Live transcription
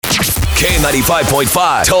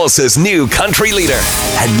K95.5, Tulsa's new country leader.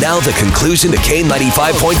 And now the conclusion to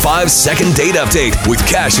K95.5's second date update with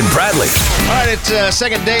Cash and Bradley. All right, it's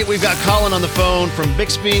second date. We've got Colin on the phone from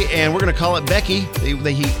Bixby, and we're going to call it Becky.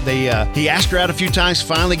 He asked her out a few times,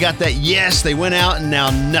 finally got that yes. They went out, and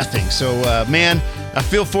now nothing. So, man, I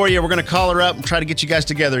feel for you. We're going to call her up and try to get you guys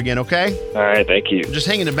together again, okay? All right, thank you. Just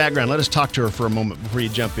hang in the background. Let us talk to her for a moment before you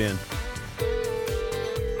jump in.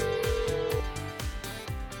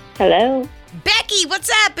 Hello. Becky,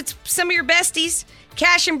 what's up? It's some of your besties.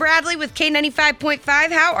 Cash and Bradley with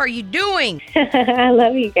K95.5. How are you doing? I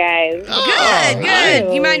love you guys. Good.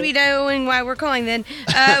 Hi. You mind me knowing why we're calling then?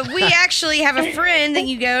 We actually have a friend that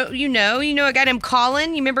you know a guy named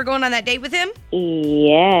Colin. You remember going on that date with him?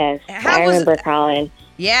 Yes, I remember Colin.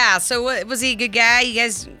 Yeah, so was he a good guy?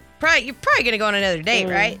 You're probably going to go on another date,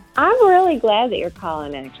 right? I'm really glad that you're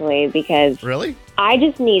calling, actually, because Really? I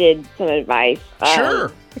just needed some advice.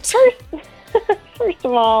 Sure. First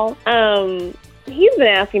of all, he's been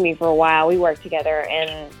asking me for a while. We work together,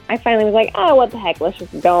 and I finally was like, oh, what the heck? Let's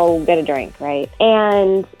just go get a drink, right?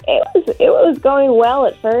 And it was going well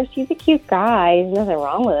at first. He's a cute guy. There's nothing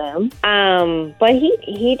wrong with him. But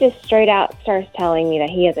he just straight out starts telling me that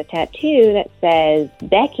he has a tattoo that says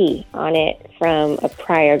Becky on it from a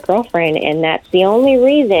prior girlfriend, and that's the only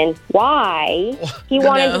reason why he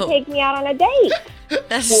wanted to take me out on a date.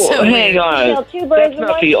 That's so Hang weird. on. Two birds That's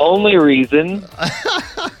not the only reason.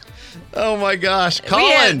 Oh, my gosh.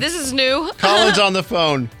 Colin. This is new. Colin's on the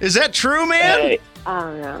phone. Is that true, man? Hey,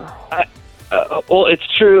 Oh, no. well, it's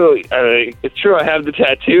true. It's true. I have the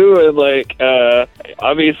tattoo, and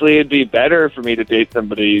obviously, it'd be better for me to date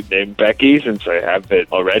somebody named Becky since I have it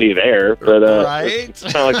already there. But Right.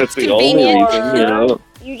 it's not like that's the only convenient. reason, you know.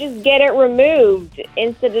 You just get it removed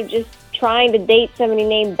instead of just trying to date somebody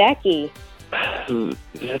named Becky.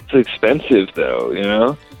 That's expensive, though. You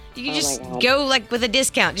know. You can Oh just my God. go with a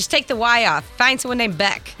discount. Just take the Y off. Find someone named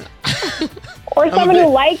Beck. Or someone who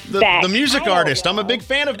likes the Beck. music I don't artist. I'm a know. big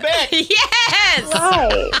fan of Beck. Yes!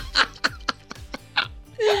 Right.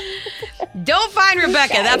 Don't find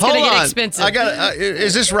Rebecca. That's going to get expensive. I got.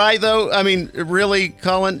 Is this right though? I mean, really,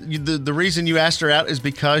 Colin? The reason you asked her out is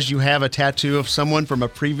because you have a tattoo of someone from a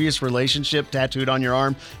previous relationship tattooed on your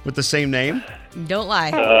arm with the same name. Don't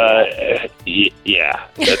lie. Yeah.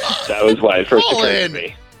 That was why it first occurred to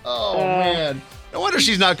me. Oh man! No wonder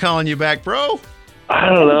she's not calling you back, bro. I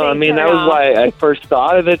don't know. I mean, that was why I first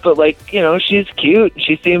thought of it. But, she's cute.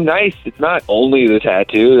 She seemed nice. It's not only the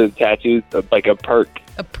tattoo. The tattoo's like a perk.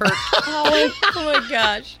 A perk. Oh my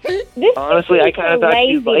gosh. This Honestly, I kind of thought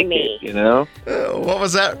lazy she'd like me. it, you know? What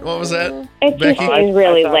was that? It Becky? just seems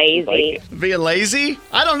really I thought she'd lazy. like it. Being lazy?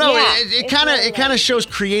 I don't know. Yeah, it it's kind of really it shows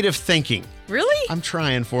creative thinking. Really? I'm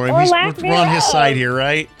trying for him. Or We're lack on his thereof. side here,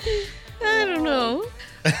 right? I don't know.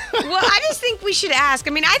 Well, I just think we should ask.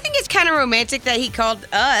 I mean, I think it's kind of romantic that he called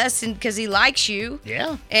us and because he likes you.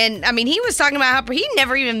 Yeah. And, I mean, he was talking about how he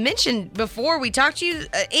never even mentioned before we talked to you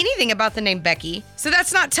anything about the name Becky. So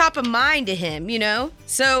that's not top of mind to him, you know?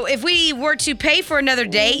 So if we were to pay for another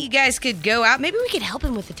date, you guys could go out. Maybe we could help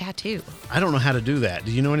him with the tattoo. I don't know how to do that.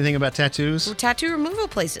 Do you know anything about tattoos? Or tattoo removal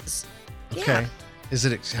places. Okay. Yeah.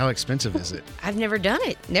 How expensive is it? I've never done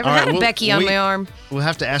it. Never All had right, a Becky on my arm. We'll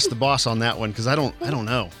have to ask the boss on that one because I don't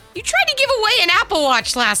know. You tried to give away an Apple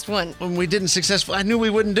Watch last one. When we didn't successfully, I knew we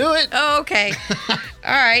wouldn't do it. Oh, okay. All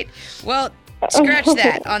right. Well, scratch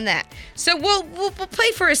that on that. So we'll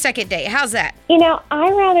play for a second date. How's that?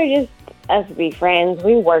 I'd rather just us be friends.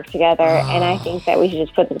 We work together, and I think that we should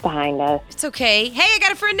just put this behind us. It's okay. Hey, I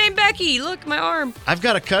got a friend named Becky. Look, my arm. I've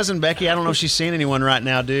got a cousin, Becky. I don't know if she's seeing anyone right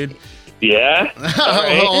now, dude. Yeah? All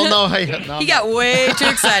right. Oh, no. Hey, no, He got way too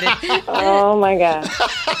excited. Oh, my God.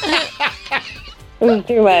 It was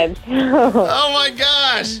too much. Oh, my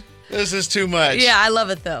gosh. This is too much. Yeah, I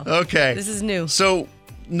love it, though. Okay. This is new. So,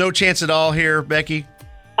 no chance at all here, Becky?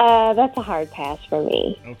 That's a hard pass for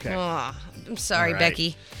me. Okay. Aw, I'm sorry, All right.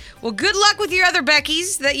 Becky. Well, good luck with your other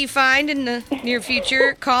Beckys that you find in the near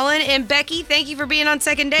future. Colin and Becky, thank you for being on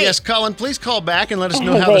Second Date. Yes, Colin, please call back and let us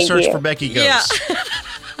know how the Thank search you. for Becky goes. Yeah.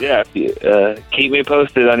 Yeah. Keep me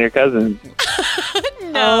posted on your cousin.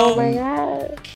 No. Oh, my God.